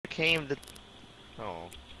came to... Oh.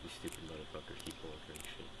 You stupid motherfuckers keep ordering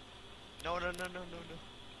shit. No.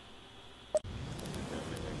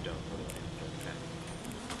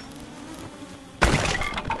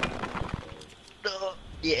 No.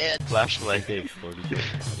 Yeah. Flashlight. I think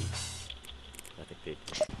they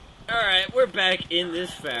did. Alright, we're back in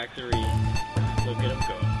this factory. Look at him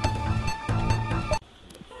go.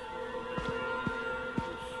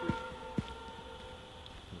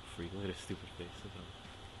 Freak. Look at his stupid face.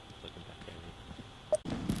 Looking back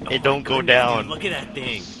at me. It don't go down. Dude, look at that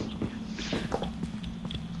thing.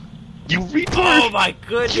 You retard! Oh my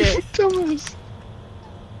goodness! Dumbass.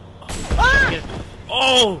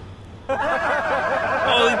 Oh!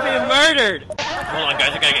 Oh, he's being murdered! Hold on, guys,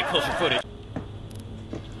 I gotta get closer footage.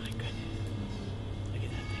 Oh my goodness. Look at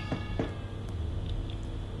that thing.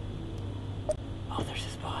 Oh, there's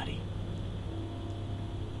his body.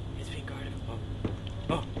 It's being guarded.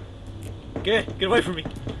 Oh. Get away from me.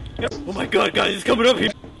 Oh my god, guys, it's coming up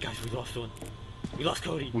here. Guys, we lost one. We lost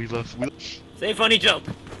Cody. We lost. Say a funny joke.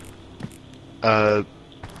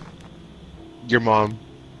 Your mom.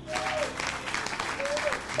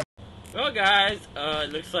 Well, guys,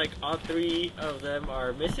 it looks like all three of them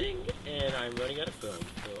are missing, and I'm running out of film,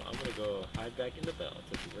 so I'm gonna go hide back in the bell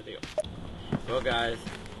to see where they are. Well, guys,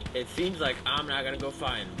 it seems like I'm not gonna go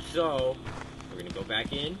find them, so we're gonna go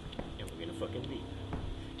back in, and we're gonna fucking leave.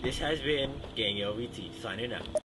 This has been Gang LVT, signing out.